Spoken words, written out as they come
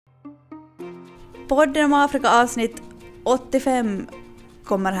podden om Afrika avsnitt 85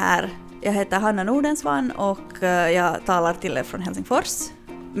 kommer här. Jag heter Hanna Nordensvan och jag talar till er från Helsingfors.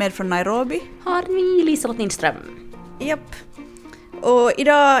 Med från Nairobi. Har vi Liselott Lindström. Japp. Och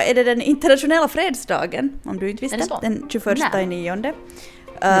idag är det den internationella fredsdagen, om du inte visste. Den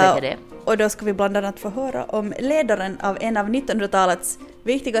 21/9. Och då ska vi bland annat få höra om ledaren av en av 1900-talets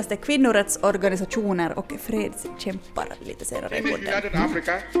viktigaste kvinnorättsorganisationer och fredskämpar lite senare i podden.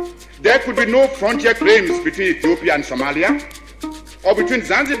 Africa, there could be no frontier claims between Ethiopia and Somalia, or between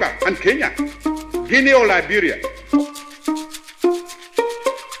Zanzibar and Kenya, Guinea or Liberia.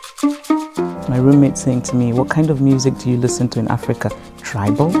 My roommate saying to me, "What kind of music do you listen to in Africa?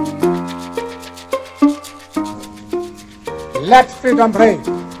 Tribal?" Let freedom reign.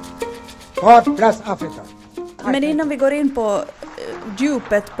 God bless Africa. Men innan vi går in på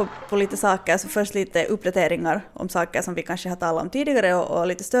djupet på lite saker, så först lite uppdateringar om saker som vi kanske har talat om tidigare och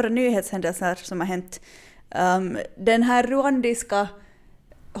lite större nyhetshändelser som har hänt. Den här rwandiska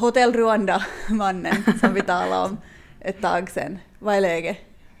Hotel Rwanda-mannen som vi talade om ett tag sedan, vad är läget?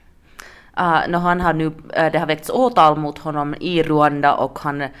 Han har nu, det har väckts åtal mot honom i Rwanda och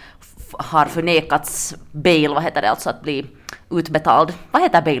han har förnekats bail, vad heter det, alltså att bli utbetald. Vad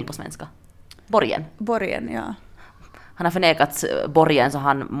heter bail på svenska? Borgen. Borgen, ja. Han har förnekats borgen, så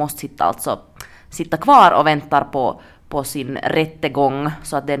han måste sitta kvar och väntar på sin rättegång,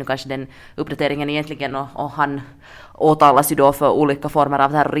 så att det är nu kanske den uppdateringen egentligen, och han åtalas ju då för olika former av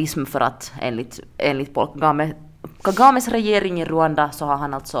terrorism, för att enligt Paul Kagames regering i Rwanda så har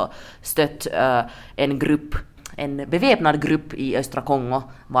han alltså stött en beväpnad grupp i östra Kongo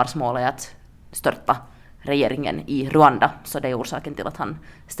vars mål är att störta regeringen i Rwanda, så det är orsaken till att han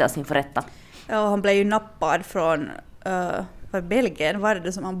ställs inför rätta. Ja, han blev ju nappad från Belgien, var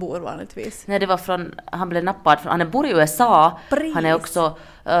det som han bor vanligtvis? Nej, det var han blev nappad han bor i USA. Paris. Han är också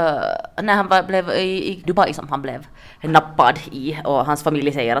när han blev i Dubai som han blev nappad i, och hans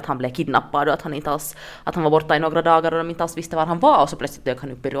familj säger att han blev kidnappad och att han var borta i några dagar och de inte alls visste var han var, och så plötsligt dök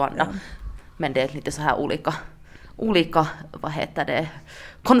han upp i Rwanda. Ja. Men det är lite så här olika vad heter det,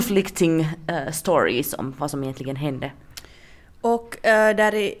 conflicting stories om vad som egentligen hände. Och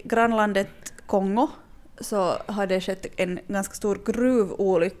där i grannlandet Kongo så har det skett en ganska stor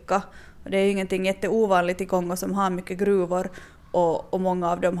gruvolycka. Det är ju ingenting jätteovanligt i Kongo som har mycket gruvor, och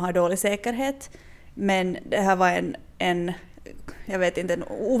många av dem har dålig säkerhet. Men det här var en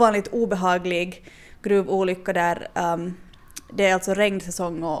ovanligt obehaglig gruvolycka där det är alltså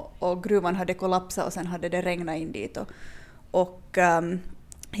regnsäsong och gruvan hade kollapsat och sen hade det regnat in dit. Och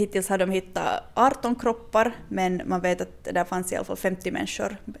hittills har de hittat 18 kroppar, men man vet att där fanns i alla fall 50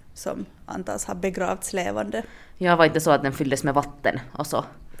 människor som antas ha begravts levande. Ja, var inte så att den fylldes med vatten och så?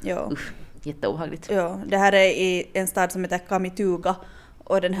 Ja. Jätteobehagligt. Ja, det här är i en stad som heter Kamituga,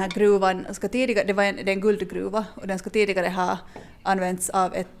 och den här gruvan ska tidigare, det är en guldgruva, och den ska tidigare ha använts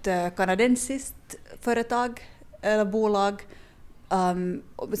av ett kanadensiskt företag eller bolag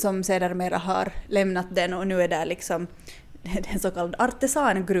som sedermera har lämnat den, och nu är det liksom en så kallad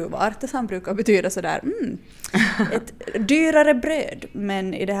artesangruva. Artesan brukar betyda sådär ett dyrare bröd,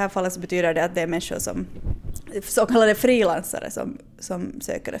 men i det här fallet så betyder det att det är människor som så kallade frilansare som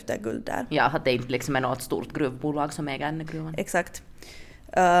söker efter guld där. Ja, att det inte liksom är något stort gruvbolag som äger den gruvan. Exakt.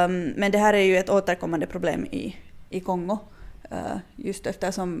 Men det här är ju ett återkommande problem i Kongo, just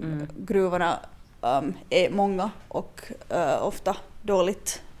eftersom gruvorna är många och ofta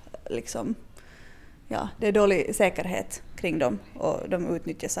dåligt liksom. Ja, det är dålig säkerhet kring dem och de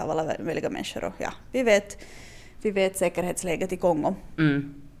utnyttjas av alla möjliga människor. Och ja, vi vet säkerhetsläget i Kongo.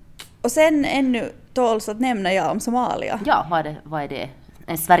 Och sen ännu tåls att nämna om Somalia. Ja, vad är det?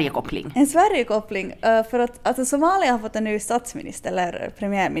 En Sverigekoppling. En Sverigekoppling, för att alltså, Somalia har fått en ny statsminister eller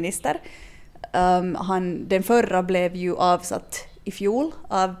premiärminister. Den förra blev ju avsatt i fjol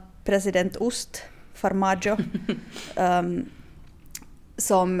av president Ost Farmajo.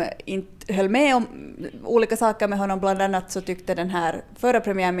 Som inte höll med om olika saker med honom. Bland annat så tyckte den här förra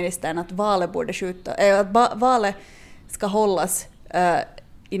premiärministern att valet ska hållas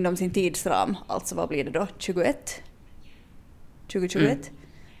inom sin tidsram. Alltså vad blir det då? 2021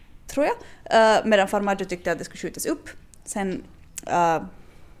 tror jag. Medan Farmajo tyckte att det skulle skjutas upp. Sen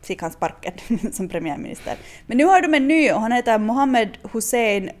fick han sparken som premiärminister. Men nu har de en ny, och han heter Mohamed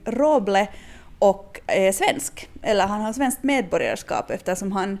Hussein Roble och är svensk. Eller han har svenskt medborgarskap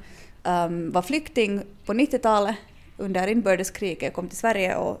eftersom han var flykting på 90-talet under inbördeskriget, kom till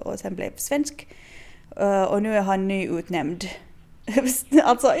Sverige och sen blev svensk. Och nu är han nyutnämnd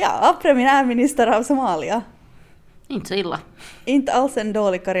alltså premiärminister av Somalia. Inte så illa. Inte alls en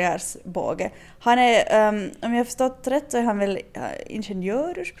dålig karriärsbåge. Han är, om jag har förstått rätt så är han väl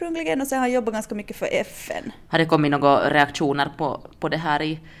ingenjör ursprungligen och så har han jobbat ganska mycket för FN. Har det kommit några reaktioner på det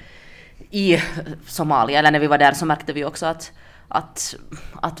här i Somalia? Eller när vi var där så märkte vi också att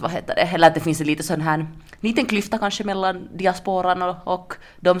vad heter det? Eller att det finns en lite sån här liten klyfta kanske mellan diasporan och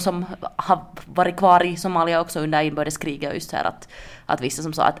de som har varit kvar i Somalia också under inbördeskriget. Och just här att vissa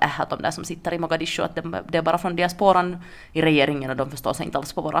som sa att de där som sitter i Mogadishu, att det är bara från diasporan i regeringen och de förstår sig inte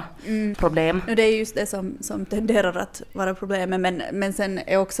alls på våra problem. Och det är just det som tenderar att vara problemet, men sen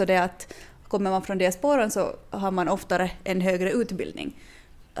är också det att kommer man från diasporan så har man oftare en högre utbildning.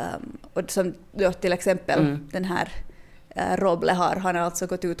 Och som då till exempel den här Roble han har alltså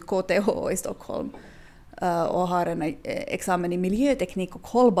gått ut KTH i Stockholm och har en examen i miljöteknik och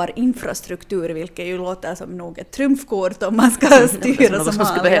hållbar infrastruktur, vilket ju låter som nog ett trumfkort om man ska styra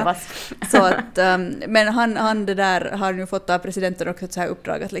Somalia. Så att, men han det där har nu fått av presidenten också ett så här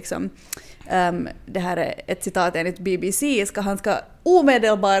uppdrag att liksom, det här är ett citat enligt BBC, han ska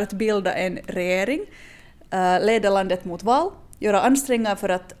omedelbart bilda en regering, leda landet mot val, göra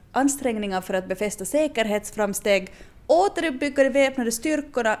ansträngningar för att befästa säkerhetsframsteg, återuppbygga de väpnade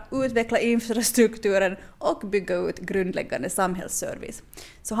styrkorna, utveckla infrastrukturen och bygga ut grundläggande samhällsservice.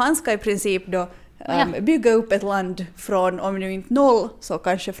 Så han ska i princip då bygga upp ett land från, om nu inte 0, så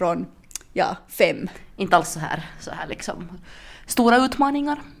kanske från 5. Inte alls så här liksom stora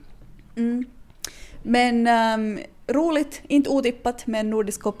utmaningar. Men roligt, inte otippat med en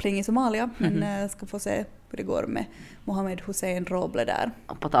nordisk koppling i Somalia, men ska få se hur det går med Mohamed Hussein Roble där.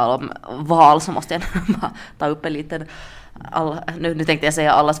 På tal om val så måste jag ta upp en liten, nu tänkte jag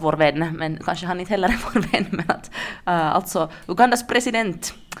säga allas vår vän, men kanske han inte heller är vår vän, men att alltså Ugandas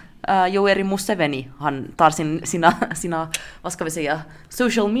president Yoweri Museveni, han tar sina vad ska vi säga,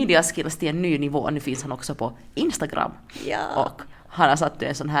 social media skills till en ny nivå. Nu finns han också på Instagram. Ja. Och han har satt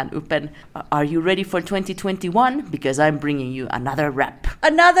en sån här öppen, are you ready for 2021? Because I'm bringing you another rap.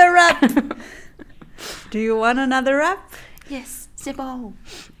 Another rap! Do you want another rap? Yes, Sebo.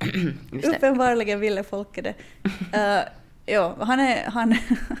 Uppenbarligen ville folket det. Han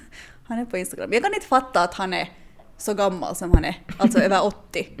är på Instagram. Jag kan inte fatta att han är så gammal som han är. Alltså över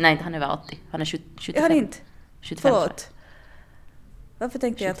 80. Nej, inte han är över 80. Han är 75. Jag har inte. 75. Förlåt. Varför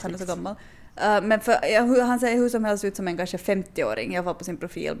tänkte jag att han är så gammal? Men han ser hur som helst ut som en kanske 50-åring. Jag var på sin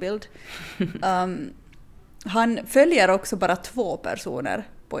profilbild. Han följer också bara 2 personer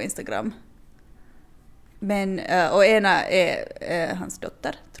på Instagram. Men, och ena är hans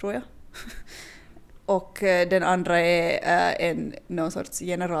dotter, tror jag. Och den andra är någon sorts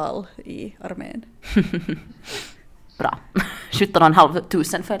general i armén. Bra. 17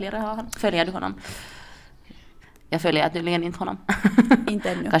 500 följare har han. Följer du honom? Jag följer tydligen inte honom. Inte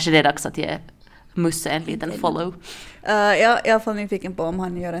ännu. Kanske det är dags att ge Musse en liten follow. Jag är i alla fall nyfiken på om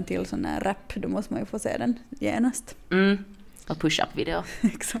han gör en till sån här rap. Då måste man ju få se den genast. Och push-up-video.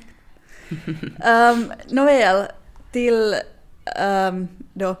 Exakt. Nåväl, till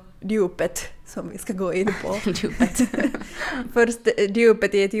då djupet som vi ska gå in på. Djupet. Först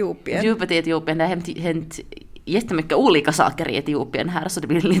djupet i Etiopien. Djupet i Etiopien, det har hänt jättemycket olika saker i Etiopien här, så det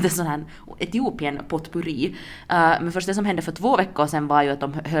blir lite sån här Etiopien-potpurri. Men först det som hände för 2 veckor sedan var ju att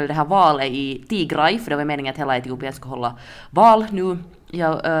de höll det här valet i Tigray, för det var meningen att hela Etiopien skulle hålla val nu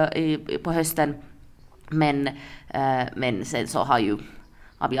på hösten. Men sen så har ju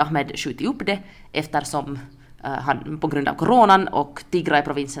Abiy Ahmed skjutit upp det eftersom han på grund av coronan, och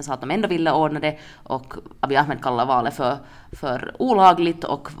Tigray-provinsen sa att de ändå ville ordna det, och Abiy Ahmed kallade valet för olagligt,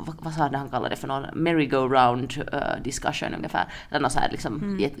 och vad sa han kallade det för någon merry-go-round discussion ungefär, eller något så här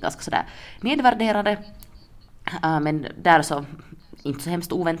liksom ganska sådär nedvärderade. Men där så inte så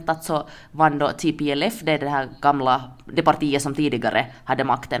hemskt oväntat så vann då TPLF, det är det partiet som tidigare hade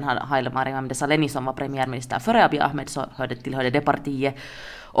makten. Haile Mariam Desalegn som var premiärminister före Abiy Ahmed så tillhörde det partiet,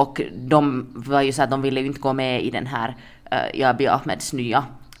 och de var ju så att de ville ju inte gå med i den här Abiy Ahmeds nya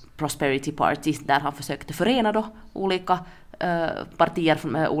Prosperity Party, där han försökte förena då olika partier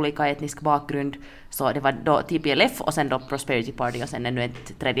med olika etnisk bakgrund. Så det var då TPLF och sen då Prosperity Party och sen ännu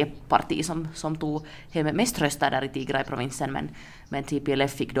ett tredje parti som tog hem mest röster där i Tigray-provinsen, men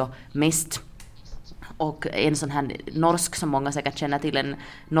TPLF fick då mest. Och en sån här norsk som många säkert känner till, en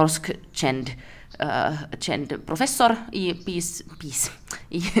norsk känd professor i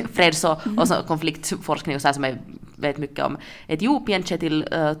i freds- och konfliktforskning och så här, som vet mycket om Etiopien, Kjetil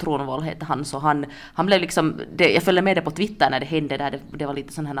Tronvoll heter han, så han blev liksom, jag följde med det på Twitter när det hände där, det var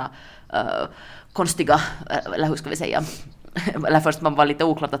lite sån här konstiga, eller hur ska vi säga, eller först man var lite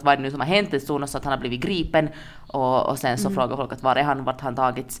oklart att vad det nu som har hänt, det stod så att han har blivit gripen och sen så frågade folk att var är han, vart han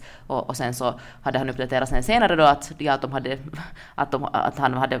tagits och sen så hade han uppdaterat sen senare då att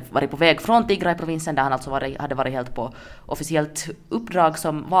han hade varit på väg från Tigray-provinsen där han alltså hade varit helt på officiellt uppdrag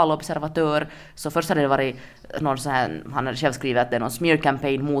som valobservatör. Så först hade det varit någon så här, han hade själv skrivit att det är någon smear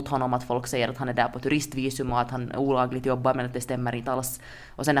campaign mot honom, att folk säger att han är där på turistvisum och att han olagligt jobbar, men att det stämmer inte alls.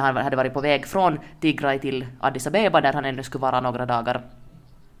 Och sen när han hade varit på väg från Tigray till Addis Abeba där han ännu skulle vara några dagar,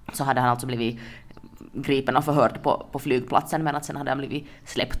 så hade han alltså blivit gripen och förhörd på flygplatsen, men att sen hade han blivit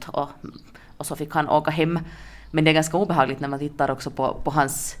släppt och så fick han åka hem. Men det är ganska obehagligt när man tittar också på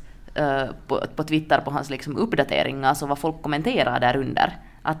hans på Twitter på hans liksom uppdateringar, alltså vad folk kommenterar där under.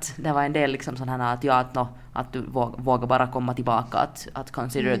 Att det var en del liksom sådana att du vågar bara komma tillbaka, att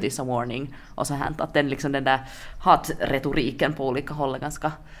consider this a warning och så här, att den där hatretoriken på olika håll är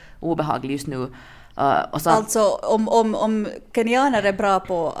ganska obehaglig just nu. Och så, alltså om kenyaner är bra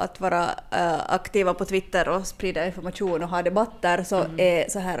på att vara aktiva på Twitter och sprida information och ha debatter, så är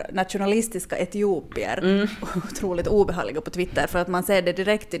så här nationalistiska etiopier otroligt obehagliga på Twitter, för att man ser det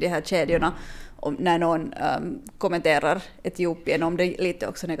direkt i de här kedjorna. När någon kommenterar Etiopien, om det är lite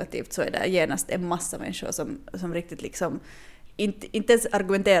också negativt, så är det genast en massa människor som riktigt liksom inte ens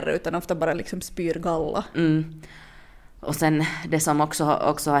argumenterar utan ofta bara liksom spyr galla. Och sen det som också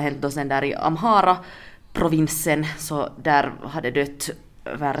har hänt då sen där i Amhara-provinsen, så där hade dött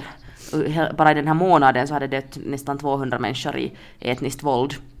bara i den här månaden så hade dött nästan 200 människor i etniskt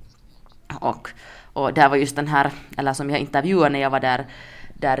våld. Och där var just den här, eller som jag intervjuade när jag var där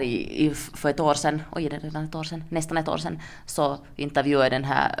för ett år sedan, nästan ett år sedan, så intervjuade den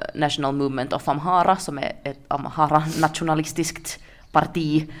här National Movement of Amhara, som är ett Amhara-nationalistiskt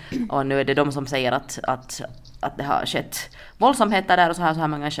parti, och nu är det de som säger att det har skett våldsamheter där och så här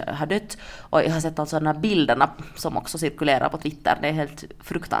många har dött. Och jag har sett alltså de här bilderna som också cirkulerar på Twitter. Det är helt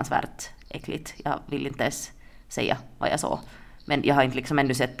fruktansvärt äckligt. Jag vill inte ens säga vad jag såg. Men jag har inte liksom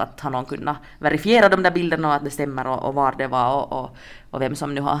ännu sett att någon kunnat verifiera de där bilderna och att det stämmer och var det var och vem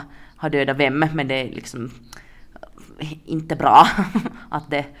som nu har dödat vem. Men det är liksom inte bra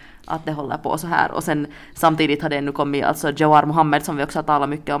att det håller på så här. Och sen samtidigt har det nu kommit alltså Jawar Mohammed, som vi också har talat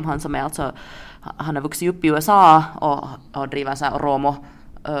mycket om, han som är alltså, han har vuxit upp i USA och driver så här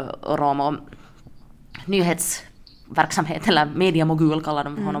Oromo nyhetsverksamhet, eller mediamogul kallar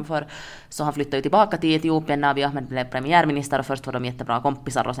de honom för. Så han flyttade ju tillbaka till Etiopien när Abiy Ahmed blev premiärminister, och först var de jättebra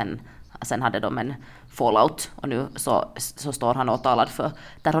kompisar och sen hade de en fallout, och nu så står han åtalad för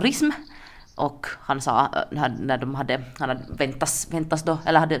terrorism. Och han sa, när han hade väntas då,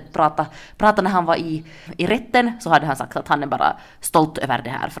 eller hade pratat när han var i rätten, så hade han sagt att han är bara stolt över det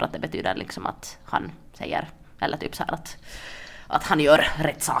här, för att det betyder liksom att han säger, eller typ så här att han gör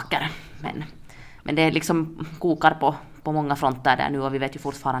rätt saker. Men det liksom kokar på många fronter där nu, och vi vet ju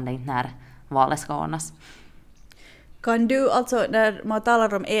fortfarande inte när valet ska ordnas. Kan du, alltså när man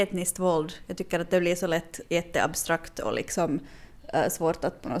talar om etniskt våld, jag tycker att det blir så lätt jätteabstrakt och liksom svårt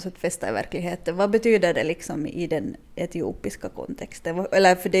att på något sätt fästa i verkligheten. Vad betyder det liksom i den etiopiska kontexten?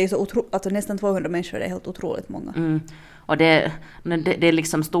 Eller för det är så alltså nästan 200 människor, det är helt otroligt många. Och det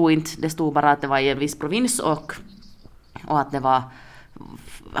liksom stod inte, det stod bara att det var i en viss provins och att det var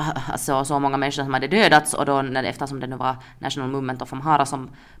alltså så många människor som hade dödats, och då eftersom det nu var National Movement of Amhara som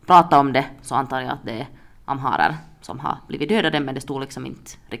pratade om det, så antar jag att det är amharer som har blivit dödade, men det stod liksom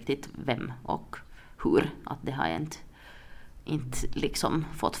inte riktigt vem och hur, att det har inte liksom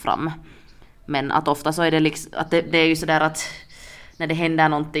fått fram. Men att ofta så är det liksom, att det är ju sådär att när det händer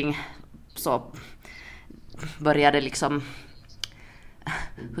någonting så börjar det liksom,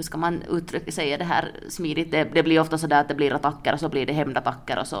 hur ska man säga det här smidigt, det blir ofta sådär att det blir attacker och så blir det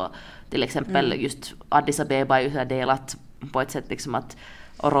hämndattacker, och så till exempel just Addis Abeba är ju så delat på ett sätt liksom att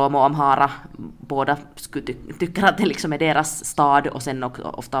Oromo och Amhara båda tycker att det liksom är deras stad, och sen också,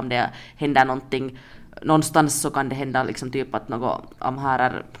 ofta om det händer någonting någonstans, så kan det hända liksom typ att några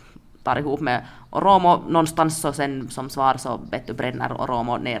amharer tar ihop med Oromo någonstans, och sen som svar så bränner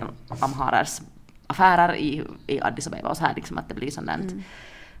Oromo ner amharers affärer i Addis Abeba, och så här liksom, att det blir sådant.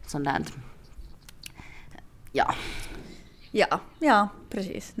 Ja,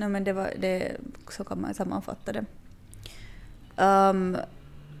 precis. Nej, men det så kan man sammanfatta det.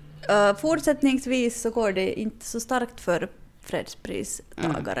 Fortsättningsvis så går det inte så starkt för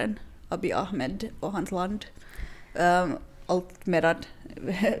fredspristagaren Abiy Ahmed och hans land. Allt medan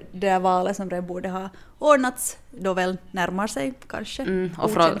det valet som redan borde ha ordnats då väl närmar sig kanske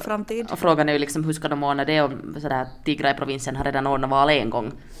och framtid. Och frågan är ju liksom, hur ska de ordna det? Och sådär, Tigray-provinsen har redan ordnat val en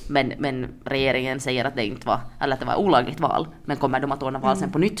gång, men regeringen säger att det inte var, eller att det var olagligt val. Men kommer de att ordna val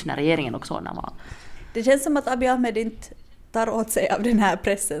sen på nytt när regeringen också ordnar val? Det känns som att Abiy Ahmed inte tar åt sig av den här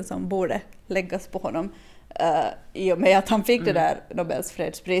pressen som borde läggas på honom i och med att han fick det där Nobels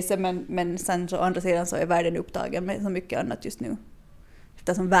fredspriset, men sen så å andra sidan så är världen upptagen med så mycket annat just nu.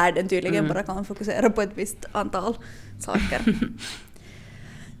 Eftersom världen tydligen bara kan fokusera på ett visst antal saker.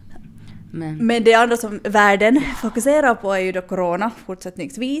 Men det andra som världen fokuserar på är ju då corona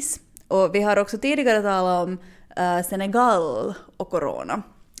fortsättningsvis. Och vi har också tidigare talat om Senegal och corona.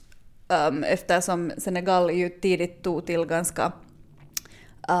 Eftersom Senegal ju tidigt tog till ganska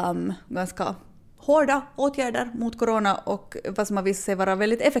hårda åtgärder mot corona och vad som har visat sig vara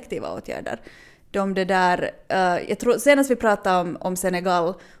väldigt effektiva åtgärder. Jag tror senast vi pratade om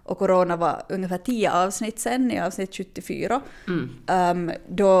Senegal och corona var ungefär 10 avsnitt sen, i avsnitt 74.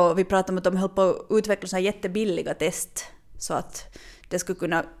 Då vi pratade om att de höll på att utveckla så här jättebilliga test så att det skulle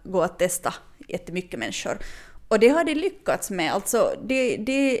kunna gå att testa jättemycket människor. Och det har de lyckats med. Alltså,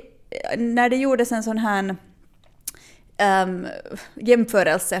 när det gjordes en sån här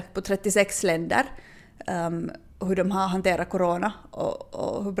jämförelse på 36 länder hur de har hanterat corona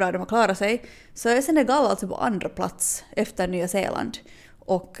och hur bra de har klarat sig, så är Senegal alltså på andra plats efter Nya Zeeland.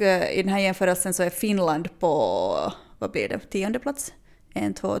 Och i den här jämförelsen så är Finland på, vad blir det, 10:e plats?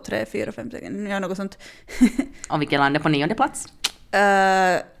 1, 2, 3, 4, 5, 6, något sånt. Och vilket land är på 9:e plats?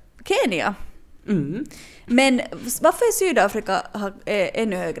 Kenya. Men varför är Sydafrika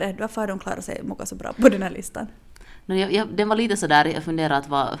ännu högre? Varför har de klarat sig mycket så bra på den här listan? Den var lite sådär, jag funderar att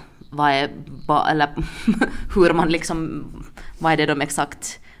vad är, eller hur man liksom, vad är det de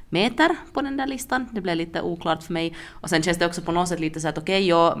exakt mäter på den där listan? Det blev lite oklart för mig. Och sen känns det också på något sätt lite så att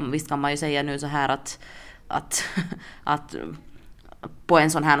visst kan man ju säga nu så här att på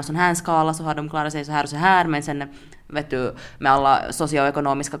en sån här skala så har de klarat sig så här, men sen vet du, med alla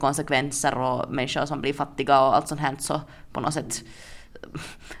socioekonomiska konsekvenser och människor som blir fattiga och allt sånt här, så på något sätt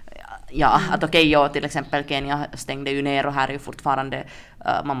att till exempel Kenya stängde ju ner och här är ju fortfarande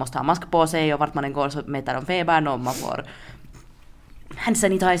man måste ha mask på sig och vart man än går så mäter de febern och man får hand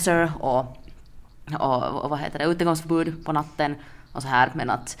sanitizer och vad heter det, utegångsförbud på natten och så här, men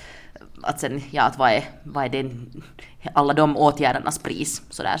att sen, att vad är den, alla de åtgärdernas pris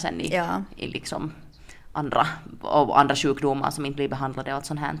så där sen i liksom andra sjukdomar som inte blir behandlade och allt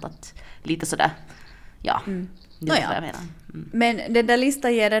sånt här, att lite sådär, det är vad jag menar. Men den där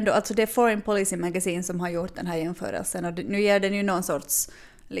listan ger ändå, alltså det är Foreign Policy Magazine som har gjort den här jämförelsen, och nu ger den ju någon sorts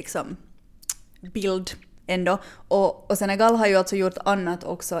liksom bild ändå, och Senegal har ju alltså gjort annat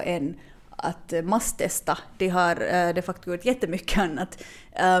också än att masstesta. De har de facto gjort jättemycket annat.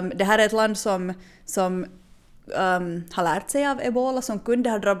 Det här är ett land som har lärt sig av ebola, som kunde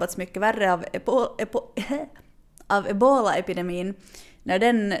ha drabbats mycket värre av ebola-epidemin när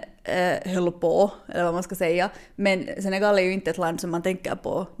den höll på, eller vad man ska säga. Men Senegal är ju inte ett land som man tänker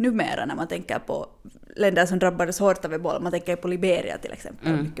på numera när man tänker på länder som drabbades hårt av ebola. Man tänker på Liberia till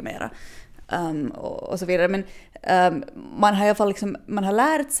exempel, mycket mera. Och så vidare. Men man har i alla fall liksom, man har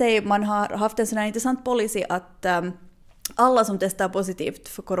lärt sig, man har haft en sån här intressant policy att alla som testar positivt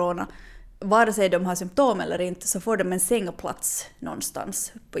för corona, vare sig de har symptom eller inte, så får de en sängplats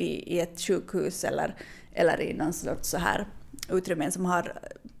någonstans i ett sjukhus eller i någon sorts så här utrymmen som har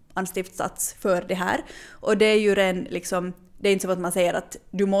anstiftats för det här. Och det är ju liksom, det är inte så att man säger att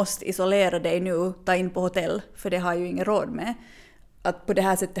du måste isolera dig nu, ta in på hotell, för det har ju ingen råd med. Att på det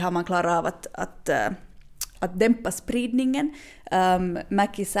här sättet har man klarat av att dämpa spridningen.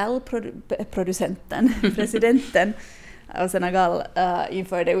 Macky Sall, presidenten av Senegal,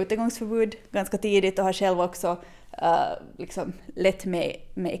 införde utegångsförbud ganska tidigt och har själv också liksom lett med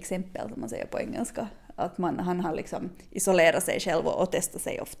exempel, som man säger på engelska. Att han har liksom isolerat sig själv och testat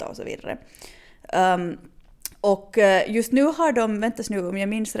sig ofta och så vidare. Och just nu har de, väntas nu om jag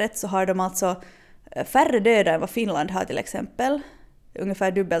minns rätt, så har de alltså färre döda än vad Finland har till exempel.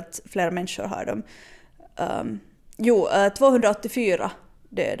 Ungefär dubbelt fler människor har de. 284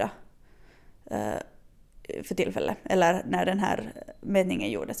 döda för tillfället. Eller när den här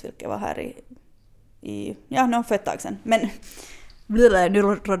mätningen gjordes, vilket var här för ett tag sedan. Men nu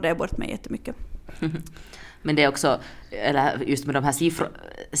rådde jag bort mig jättemycket. Men det är också, eller just med de här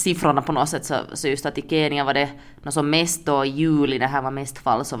siffrorna på något sätt, så just att i Kenya var det som mest då i juli, det här var mest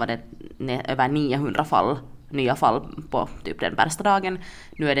fall, så var det över 900 nya fall på typ den värsta dagen.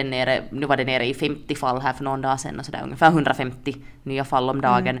 Nu var det nere i 50 fall här för någon dag sedan, och så där, ungefär 150 nya fall om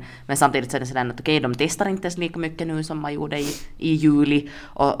dagen. Men samtidigt så är det sådär att de testar inte ens lika mycket nu som man gjorde i juli.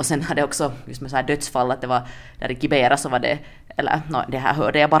 Och sen hade också just med så här dödsfall, att det var där i Kibera så var det, det här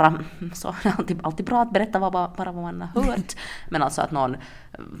hörde jag bara, så det är alltid bra att berätta bara vad man har hört. Men alltså att någon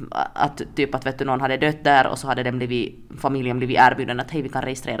att typ att vet du, någon hade dött där och så hade familjen blivit erbjuden att hej, vi kan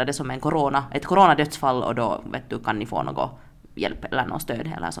registrera det som ett coronadödsfall och då vet du, kan ni få något hjälp eller något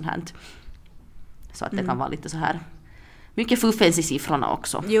stöd eller sånt här. Så att det kan vara lite så här mycket fuffens i siffrorna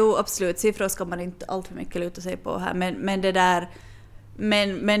också. Jo, absolut. Siffror ska man inte allt för mycket luta sig på här. Men det där...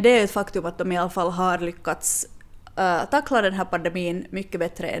 Men det är ett faktum att de i alla fall har lyckats tackla den här pandemin mycket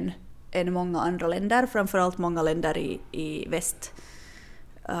bättre än många andra länder. Framförallt många länder i väst.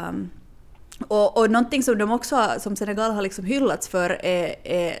 Och någonting som de också som Senegal har liksom hyllats för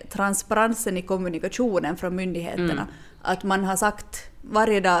är transparensen i kommunikationen från myndigheterna. Att man har sagt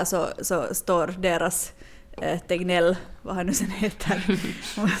varje dag så står deras Tegnell, vad han nu sen heter.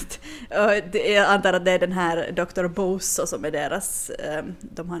 Jag antar att det är den här Dr. Boso som är deras,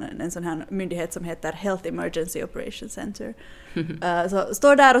 de har en sån här myndighet som heter Health Emergency Operations Center. Så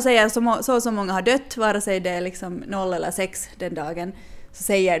står där och säger så många har dött, vare sig det är liksom 0 eller 6 den dagen, så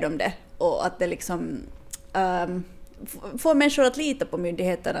säger de det. Och att det liksom får människor att lita på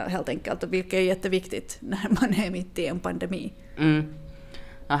myndigheterna helt enkelt, vilket är jätteviktigt när man är mitt i en pandemi.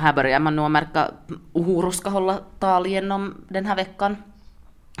 Ja, här börjar man nog märka Uhuru ska hålla tal igenom den här veckan.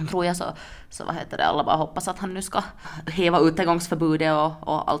 Tror jag så vad heter det, alla bara hoppas att han nu ska häva utegångsförbudet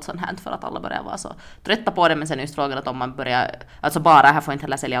och allt sånt här för att alla börjar vara så trötta på det. Men sen är just frågan att om man börjar, alltså bara här får inte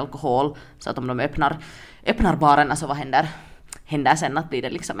heller sälja alkohol, så att om de öppnar baren, alltså vad händer sen, att blir det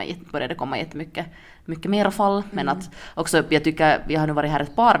liksom, börjar det komma jättemycket mer fall. Men att också, jag tycker, vi har nu varit här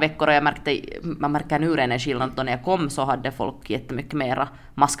ett par veckor och man märker nu redan en skillnad. Då när jag kom så hade folk jättemycket mera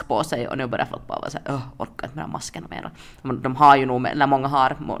mask på sig och nu börjar folk bara säga orkar inte med masken mera. De har ju nog, eller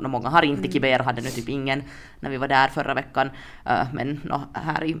många har inte, Kiber hade nu typ ingen när vi var där förra veckan. Men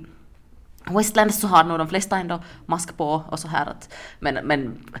här i Westlands så har nog de flesta ändå mask på och så här att,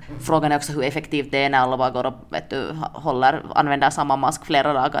 men frågan är också hur effektivt det är när alla bara går och använder samma mask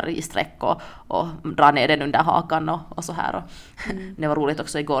flera dagar i sträck och drar ner den under hakan och så här. Det var roligt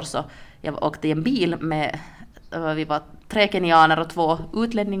också igår, så jag åkte i en bil med, vi var 3 kenyaner och 2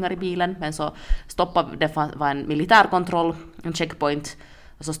 utlänningar i bilen, men så stoppade, det var en militärkontroll, en checkpoint.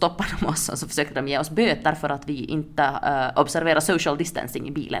 Och så stoppade de oss och så försökte de ge oss böter för att vi inte observerar social distancing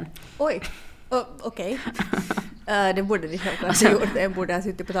i bilen. Oj, okej. Det borde de självklart ha gjort, det borde ha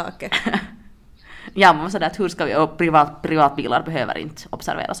suttit på taket. Ja, man var sådär att hur ska vi, och privatbilar behöver inte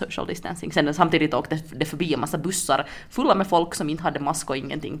observera social distancing. Sen samtidigt åkte det förbi en massa bussar fulla med folk som inte hade mask och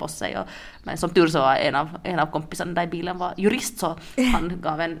ingenting på sig. Men som tur så var en av kompisarna där i bilen var jurist, så han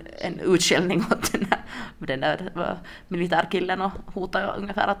gav en utskällning åt den där militärkillen och hotade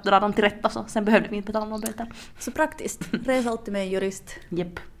ungefär att dra dem till rätta, så sen behövde vi inte betala någon böter. Så praktiskt. Res alltid med en jurist.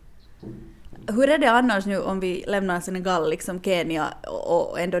 Japp. Hur är det annars nu om vi lämnar Senegal, liksom Kenya,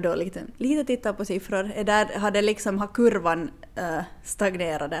 och ändå då lite tittar på siffror? Har kurvan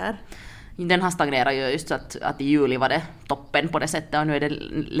stagnerat där? Den har stagnerat ju, just att i juli var det toppen på det sättet och nu är det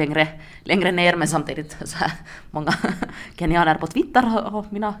längre ner, men samtidigt så här många kenyaner på Twitter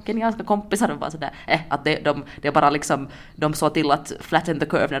och mina kenyanska kompisar var sådär att det bara liksom, de såg till att flatten the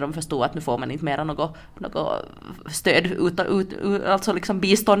curve när de förstod att nu får man inte mera något stöd alltså liksom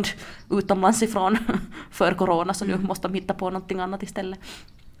bistånd utomlands ifrån för corona, så nu måste de hitta på någonting annat istället.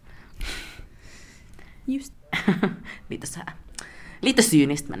 Just. Lite så här. Lite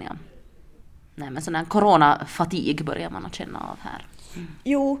cyniskt, men ja. Nej, men sån här coronafatig börjar man att känna av här.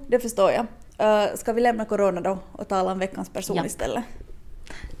 Jo, det förstår jag. Ska vi lämna corona då och tala om veckans person istället?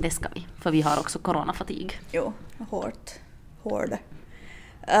 Det ska vi, för vi har också coronafatig. Jo, hård.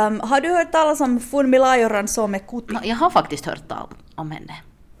 Har du hört talas om Funmilayo Ransome Kuti? Jag har faktiskt hört talas om henne.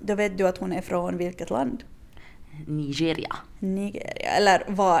 Då vet du att hon är från vilket land? Nigeria, eller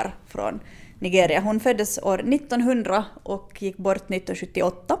var från Nigeria. Hon föddes år 1900 och gick bort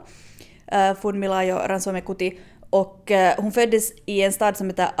 1978. Funmilayo Ransome Kuti, och hon föddes i en stad som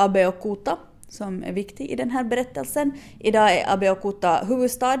heter Abeokuta, som är viktig i den här berättelsen. Idag är Abeokuta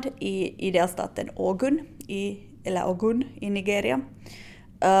huvudstad i delstaten Ogun i Nigeria.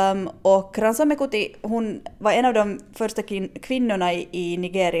 Och Ransome Kuti, hon var en av de första kvinnorna i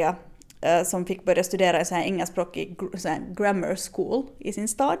Nigeria som fick börja studera i en engelskspråkig grammar school i sin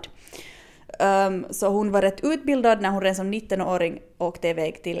stad. Så hon var rätt utbildad när hon redan som 19-åring åkte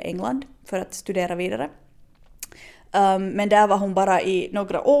iväg till England för att studera vidare. Men där var hon bara i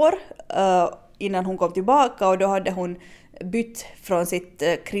några år innan hon kom tillbaka, och då hade hon bytt från sitt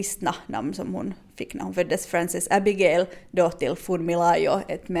kristna namn som hon fick när hon föddes, Frances Abigail, då till Funmilayo,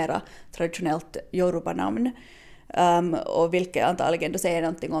 ett mera traditionellt Yoruba-namn. Och vilket antagligen då säger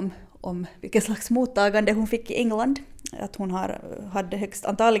någonting om vilket slags mottagande hon fick i England. att hon hade högst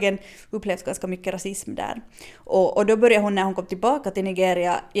antagligen upplevt ganska mycket rasism där. Och då började hon, när hon kom tillbaka till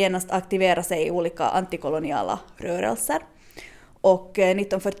Nigeria, genast aktivera sig i olika antikoloniala rörelser. Och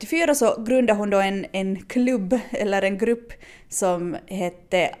 1944 så grundade hon då en klubb eller en grupp som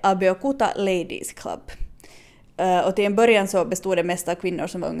hette Abeokuta Ladies Club. Och till en början så bestod det mest av kvinnor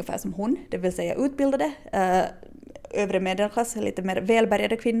som var ungefär som hon, det vill säga utbildade, övre medelklass, lite mer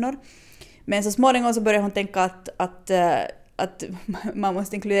välbärgade kvinnor. Men så småningom så började hon tänka att man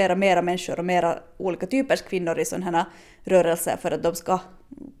måste inkludera mera människor och mera olika typers kvinnor i sådana här rörelser för att de ska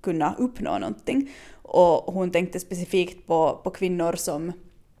kunna uppnå någonting. Och hon tänkte specifikt på kvinnor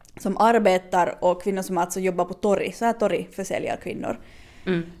som arbetar och kvinnor som alltså jobbar på torg, så här torgförsäljarkvinnor.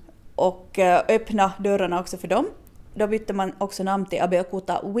 Och öppna dörrarna också för dem. Då bytte man också namn till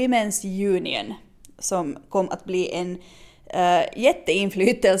Abeokuta Women's Union, som kom att bli en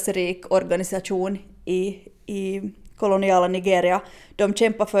jätteinflytelserik organisation i koloniala Nigeria. De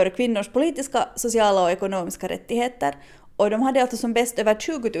kämpar för kvinnors politiska, sociala och ekonomiska rättigheter. Och de hade alltså som bäst över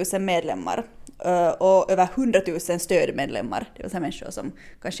 20 000 medlemmar och över 100 000 stödmedlemmar. Det var så människor som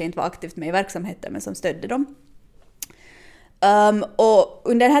kanske inte var aktivt med i verksamheten men som stödde dem. Och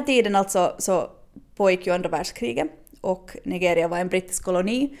under den här tiden alltså så pågick ju andra världskriget och Nigeria var en brittisk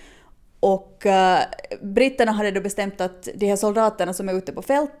koloni. Och britterna hade då bestämt att de här soldaterna som är ute på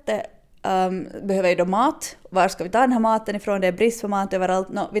fältet behöver ju då mat. Var ska vi ta den här maten ifrån? Det är brist på mat överallt.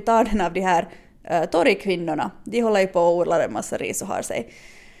 Vi tar den av de här torgkvinnorna. De håller ju på och odlar en massa ris och har sig.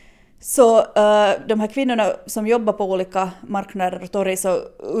 Så de här kvinnorna som jobbar på olika marknader och torg så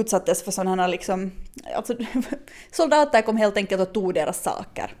utsattes för sådana här liksom... Alltså, soldater kom helt enkelt och tog deras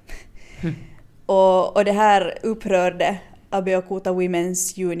saker. Och det här upprörde Abeokuta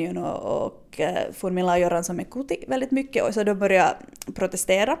Women's Union och Funmilayo Ransome-Kuti väldigt mycket. Och så de började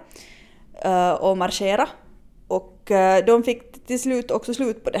protestera och marschera. Och de fick till slut också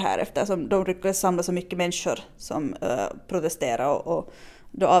slut på det här eftersom de lyckades samla så mycket människor som protesterade. Och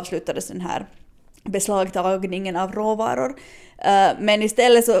då avslutades den här beslagtagningen av råvaror. Men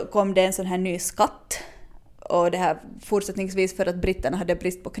istället så kom det en sån här ny skatt. Och det här fortsättningsvis för att britterna hade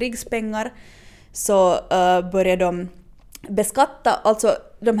brist på krigspengar så började de beskatta, alltså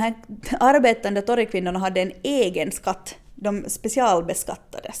de här arbetande torgkvinnorna hade en egen skatt. De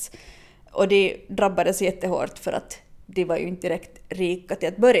specialbeskattades. Och de drabbades jättehårt för att de var ju inte direkt rika till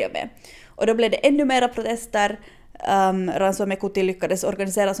att börja med. Och då blev det ännu mera protester. Ransome-Kuti lyckades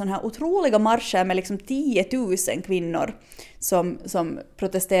organisera sådana här otroliga marscher med liksom 10 000 kvinnor som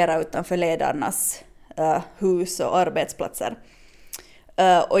protesterade utanför ledarnas hus och arbetsplatser.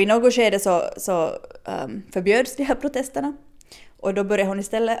 Och i något skede så förbjöds de här protesterna. Och då började hon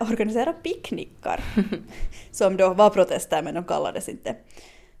istället organisera picknickar som då var protester men de kallades inte.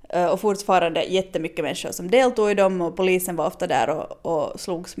 Och fortfarande jättemycket människor som deltog i dem och polisen var ofta där och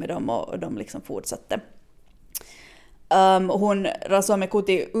slogs med dem och de liksom fortsatte.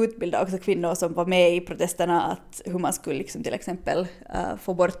 Ransome-Kuti utbildade också kvinnor som var med i protesterna att hur man skulle liksom till exempel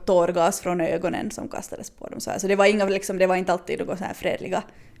få bort tårgas från ögonen som kastades på dem. Så det var inga, liksom, det var inte alltid något så här fredliga,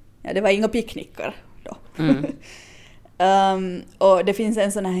 det var inga picknickar då. Och det finns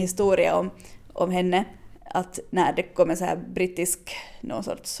en sån här historia om henne att när det kom en så här brittisk någon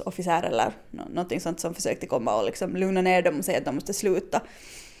sorts officer eller någonting sånt som försökte komma och liksom lugna ner dem och säga att de måste sluta,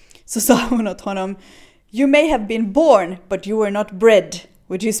 så sa hon åt honom: "You may have been born, but you were not bred.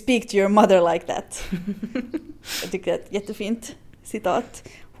 Would you speak to your mother like that?" Jag tycker det är ett jättefint citat.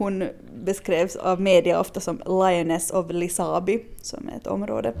 Hon beskrevs av media ofta som Lioness of Lisabi, som är ett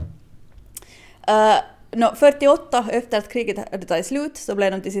område. 48, efter att kriget hade tagit slut, så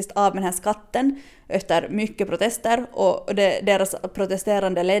blev de till sist av med den här skatten efter mycket protester. Och deras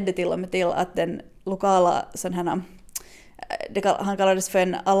protesterande ledde till och med till att den lokala sån här... han kallades för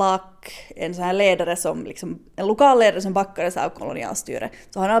en alak, en sån här ledare som liksom, en lokal ledare som backades av kolonialstyret.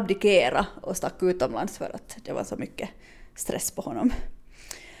 Så han abdikerade och stack utomlands för att det var så mycket stress på honom.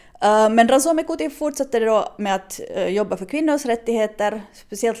 Men Ransome-Kuti fortsatte då med att jobba för kvinnors rättigheter,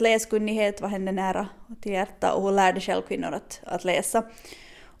 speciellt läskunnighet var henne nära till hjärta och hon lärde själv kvinnor att läsa.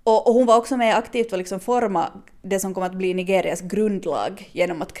 Och hon var också med aktivt att liksom forma det som kom att bli Nigerias grundlag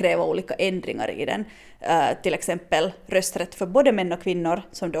genom att kräva olika ändringar i den. Till exempel rösträtt för både män och kvinnor,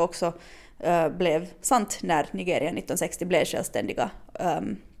 som det också blev sant när Nigeria 1960 blev självständiga.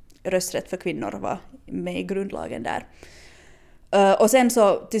 Rösträtt för kvinnor var med i grundlagen där. Och sen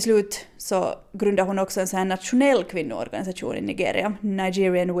så till slut så grundade hon också en sån här nationell kvinnoorganisation i Nigeria,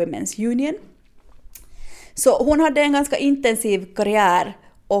 Nigerian Women's Union. Så hon hade en ganska intensiv karriär.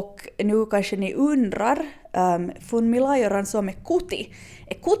 Och nu kanske ni undrar, Funmilayo Ransome-Kuti,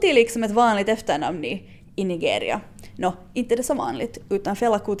 är Kuti liksom ett vanligt efternamn i Nigeria? inte det så vanligt, utan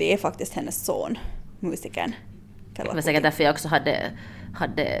Fela Kuti är faktiskt hennes son, musikern Fela Det var Kuti. säkert därför jag också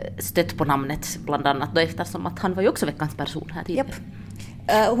hade stött på namnet, bland annat då, eftersom att han var ju också veckans person här tidigare.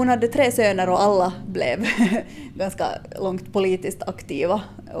 Japp. Hon hade 3 söner och alla blev ganska långt politiskt aktiva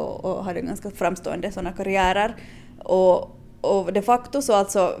och hade ganska framstående sådana karriärer. Och de facto så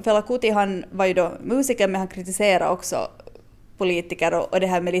alltså, Fela Kuti han var ju då musiker, men han kritiserade också politiker och det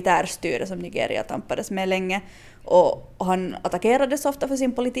här militärstyret som Nigeria tampades med länge. Och han attackerades ofta för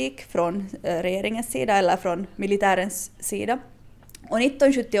sin politik från regeringens sida eller från militärens sida. Och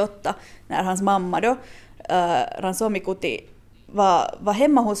 1978, när hans mamma då, Ransomi Kuti, var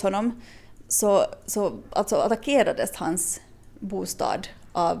hemma hos honom, så alltså attackerades hans bostad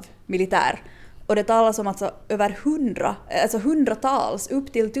av militär. Och det talas om alltså över 100-tals,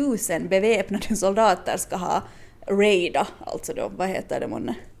 upp till 1000 beväpnade soldater ska ha raida, alltså då, vad heter det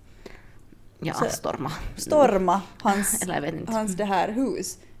månne? Ja, Storma hans, Eller jag vet inte. hans det här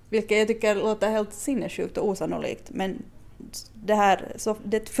hus. Vilket jag tycker låter helt sinnessjukt och osannolikt. Men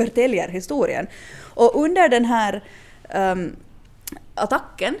det förtäljer historien. Och under den här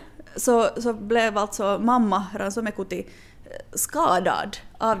attacken så blev alltså mamma Ransomi Kuti skadad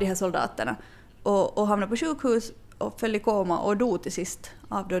av de här soldaterna. Och hamnade på sjukhus och föll i koma och dog till sist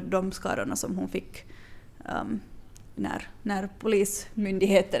av de skadorna som hon fick när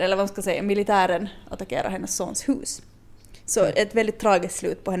polismyndigheten, eller vad man ska säga, militären attackerade hennes sons hus. Så ett väldigt tragiskt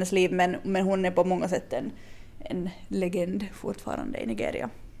slut på hennes liv, men hon är på många sätt en legend fortfarande i Nigeria.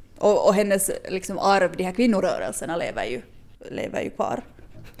 Och hennes liksom arv, de här kvinnorörelserna lever ju kvar.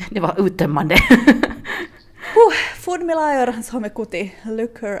 Det var uttömmande. Funmilayo Ransomi Kuti,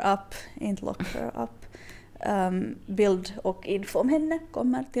 look her up, inte lock her up. Bild och info om henne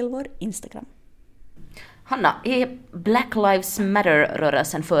kommer till vår Instagram. Hanna, är Black Lives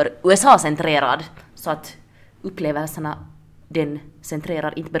Matter-rörelsen för USA-centrerad så att upplevelserna den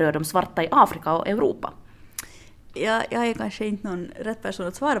centrerar inte berör de svarta i Afrika och Europa? Jag är kanske inte någon rätt person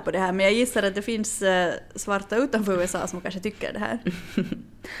att svara på det här, men jag gissar att det finns svarta utanför USA som kanske tycker det här.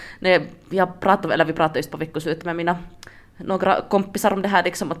 Nej, vi pratade just på veckoslutet med några kompisar om det här,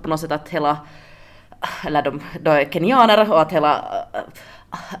 liksom att på något sätt att de är kenyaner och att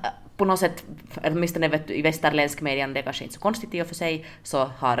på något sätt, åtminstone i västerländsk media, det är kanske inte så konstigt i och för sig,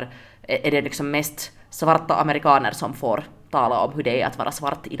 så är det liksom mest svarta amerikaner som får tala om hur det är att vara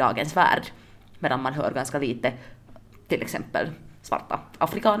svart i dagens värld. Medan man hör ganska lite till exempel svarta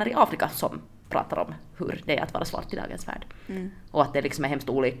afrikaner i Afrika som pratar om hur det är att vara svart i dagens värld. Och att det liksom är hemskt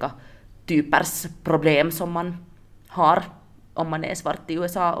olika typers problem som man har om man är svart i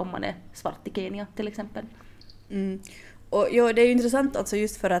USA, om man är svart i Kenya till exempel. Och det är ju intressant alltså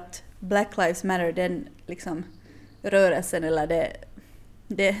just för att Black Lives Matter, den liksom rörelsen eller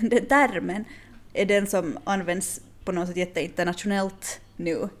det termen är den som används på något sätt jätteinternationellt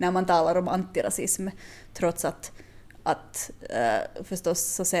nu när man talar om antirasism, trots att förstås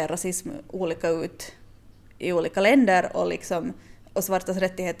så ser rasism olika ut i olika länder och svartas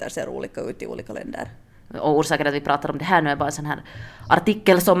rättigheter ser olika ut i olika länder. Och orsaken att vi pratar om det här nu är bara en sån här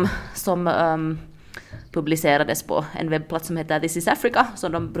artikel som publicerades på en webbplats som heter This is Africa, så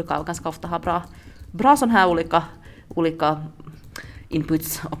de brukar ganska ofta ha bra sån här olika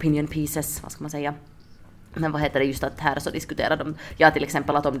inputs, opinion pieces, vad ska man säga. Men vad heter det, just att här så diskuterar de, till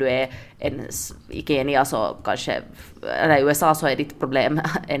exempel att om du är i Kenya så kanske, eller i USA så är ditt problem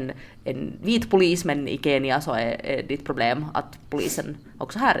en vit polis, men i Kenya så är ditt problem att polisen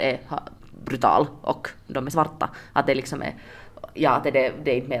också här är brutal och de är svarta. Att det liksom är,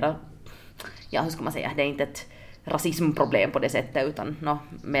 det är inte mera, hur ska man säga, det är inte ett rasismproblem på det sättet, utan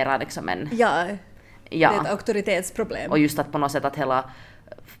mera liksom det är ett auktoritetsproblem. Och just att på något sätt att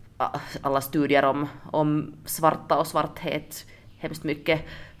alla studier om svarta och svarthet hemskt mycket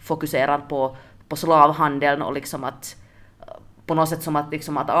fokuserar på slavhandeln och liksom att på något sätt som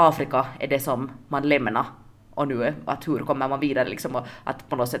att Afrika är det som man lämnar och nu att hur kommer man vidare liksom, och att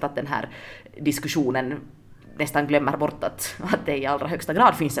på något sätt att den här diskussionen nästan glömmer bort att det i allra högsta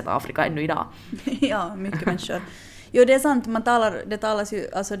grad finns ett Afrika ännu idag. Ja, mycket människor. Jo, det är sant, det talas ju,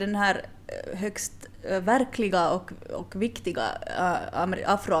 alltså den här högst verkliga och viktiga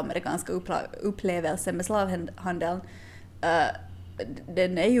afroamerikanska upplevelsen med slavhandeln,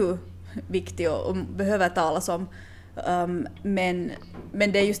 den är ju viktig och behöver talas om, men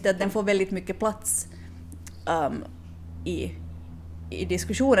det är just det att den får väldigt mycket plats i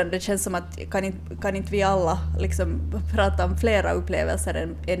diskussionen. Det känns som att kan inte vi alla liksom prata om flera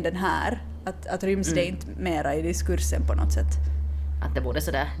upplevelser än den här, att ryms det inte mera i diskursen på något sätt. Att det borde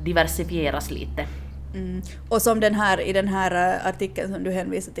sådär diversifieras lite. Och som i den här artikeln som du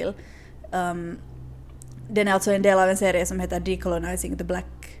hänvisar till, Den är alltså en del av en serie som heter Decolonizing the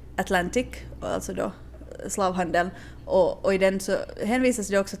Black Atlantic, alltså då slavhandeln. Och i den så hänvisas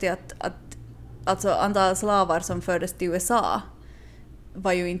det också till att alltså antal slavar som fördes till USA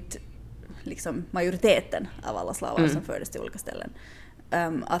var ju inte liksom majoriteten av alla slavar som fördes till olika ställen.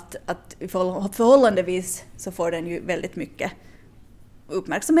 Att förhållandevis så får den ju väldigt mycket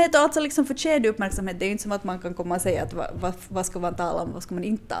uppmärksamhet, och alltså liksom förtjänar uppmärksamhet. Det är ju inte som att man kan komma och säga att vad ska man tala om, vad ska man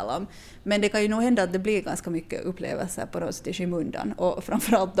inte tala om. Men det kan ju nog hända att det blir ganska mycket upplevelser på något sätt i skymundan. Och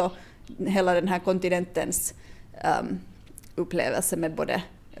framförallt då hela den här kontinentens upplevelse med både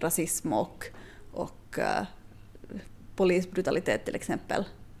rasism och polisbrutalitet till exempel,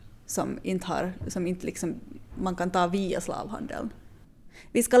 som inte liksom man kan ta via slavhandeln.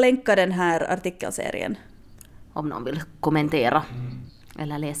 Vi ska länka den här artikelserien. Om någon vill kommentera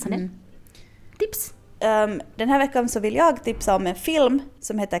eller läsa den. Tips! Den här veckan så vill jag tipsa om en film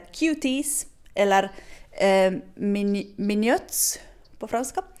som heter Cuties, eller Mignots på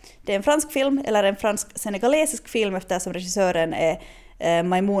franska. Det är en fransk film, eller en fransk-senegalesisk film, eftersom regissören är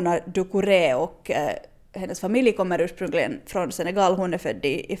Maimouna Doucouré, och hennes familj kommer ursprungligen från Senegal. Hon är född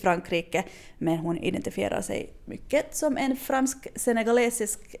i Frankrike, men hon identifierar sig mycket som en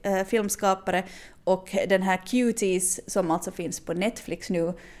fransk-senegalesisk filmskapare. Och den här Cuties, som alltså finns på Netflix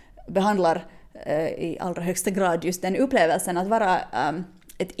nu, behandlar i allra högsta grad just den upplevelsen att vara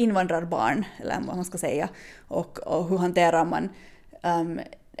ett invandrarbarn, eller vad man ska säga, och hur hanterar man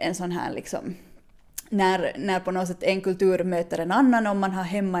en sån här liksom, när på något sätt en kultur möter en annan, om man har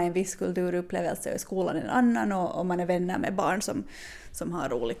hemma en viss kulturupplevelse och i skolan en annan, och man är vänner med barn som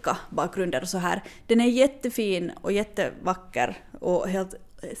har olika bakgrunder och så här. Den är jättefin och jättevacker och helt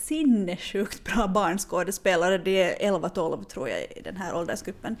sinnessjukt bra barnskådespelare. Det är 11-12 tror jag i den här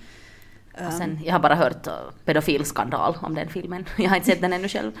åldersgruppen. Och sen, jag har bara hört pedofilskandal om den filmen. Jag har inte sett den ännu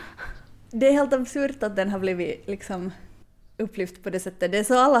själv. Det är helt absurt att den har blivit liksom upplyft på det sättet. Det är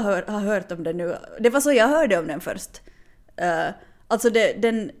så alla har hört om det nu. Det var så jag hörde om den först. Alltså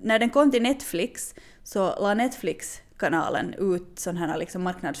när den kom till Netflix så la Netflix-kanalen ut sån här liksom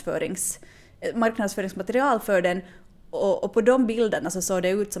marknadsföringsmaterial för den, och på de bilderna så såg det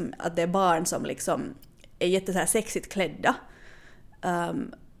ut som att det är barn som liksom är jätte så här sexigt klädda.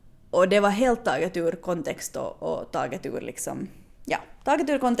 Och det var helt taget ur kontext och taget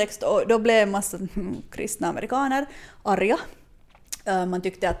ur kontext, och då blev en massa kristna amerikaner arga. Man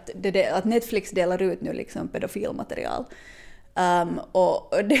tyckte att Netflix delar ut nu liksom pedofilmaterial.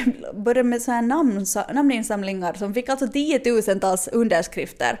 Och det började med så här namninsamlingar som fick alltså 10 000-tals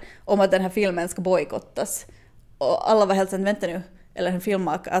underskrifter om att den här filmen ska bojkottas. Och alla var helt såhär, vänta nu, eller en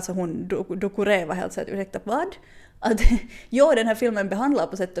filmmakare, alltså hon Doucouré var helt såhär, ursäkta vad? Att den här filmen behandlar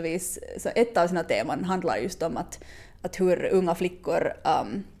på sätt och vis, så ett av sina teman handlar just om att hur unga flickor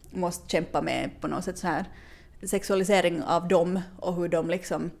måste kämpa med på något sätt så här sexualisering av dem, och hur de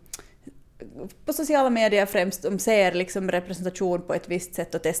liksom på sociala medier främst, de ser liksom representation på ett visst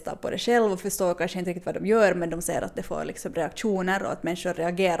sätt och testar på det själv och förstår kanske inte riktigt vad de gör, men de ser att det får liksom reaktioner och att människor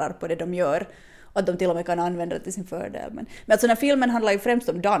reagerar på det de gör, och att de till och med kan använda det till sin fördel. Men alltså den här filmen handlar ju främst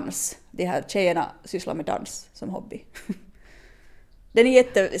om dans. De här tjejerna sysslar med dans som hobby. Den är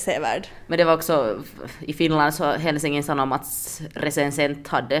jättesevärd. Men det var också i Finland, så Helsingin Sanomats recensent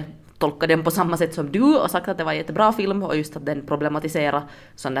hade tolkat den på samma sätt som du och sagt att det var en jättebra film, och just att den problematiserar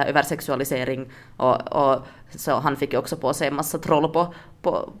sån där översexualisering, och så han fick ju också på sig en massa troll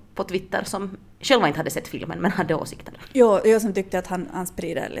på Twitter som själva inte hade sett filmen men hade åsikter. Jag som tyckte att han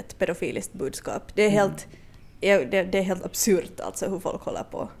sprider ett pedofiliskt budskap. Det är helt absurt alltså hur folk håller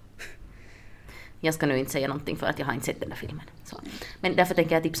på. Jag ska nu inte säga någonting för att jag har inte sett den där filmen. Så. Men därför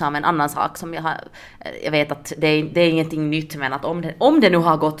tänker jag tipsa om en annan sak som jag vet att det är ingenting nytt, men att om det nu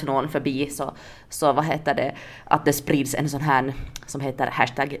har gått någon förbi så vad heter det, att det sprids en sån här som heter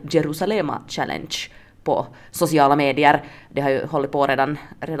 #Jerusalema Challenge på sociala medier. Det har ju hållit på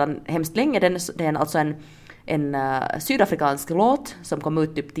redan hemskt länge. Det är alltså en sydafrikansk låt som kom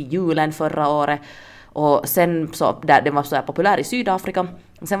ut typ till julen förra året. Och sen så, där den var så här populär i Sydafrika.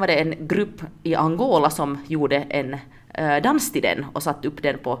 Sen var det en grupp i Angola som gjorde en dans till den och satt upp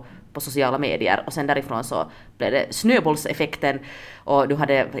den på sociala medier. Och sen därifrån så blev det snöbollseffekten. Och du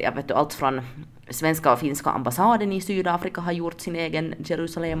hade, jag vet, allt från svenska och finska ambassaden i Sydafrika har gjort sin egen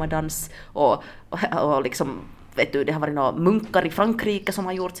Jerusalema-dans. Och liksom vet du, det har varit några munkar i Frankrike som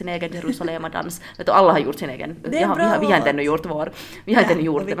har gjort sin egen Jerusalem-dans. Vet du, alla har gjort sin egen. Vi har inte ännu gjort vår. Vi har inte ännu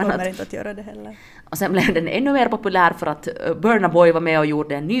gjort och vi det. kommer inte att göra det heller. Och sen blev den ännu mer populär för att Burna Boy var med och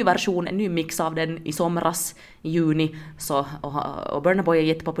gjorde en ny version, en ny mix av den i somras, i juni. Så, och Burna Boy är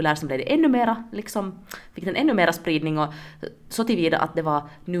jättepopulär, så blev det ännu mera, liksom, fick den ännu mera spridning. Och så tillvida att det var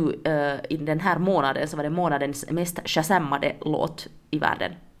nu i den här månaden så var det månadens mest shazammade låt i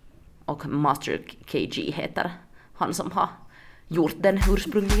världen. Och Master KG heter han som har gjort den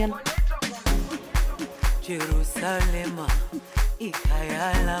ursprungligen. Jerusalema,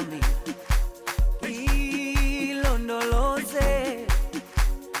 ikayalami, ilondoloze,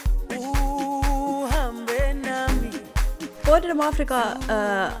 uhambenami. Poddar om Afrika,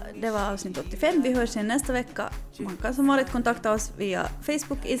 det var avsnitt 85. Vi hörs igen nästa vecka. Man kan som vanligt kontakta oss via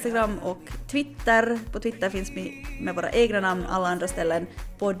Facebook, Instagram och Twitter. På Twitter finns vi med våra egna namn, alla andra ställen.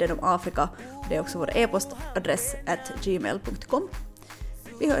 Podden om Afrika. Det är också vår e-postadress @gmail.com.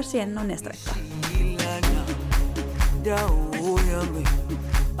 Vi hörs igen om nästa vecka.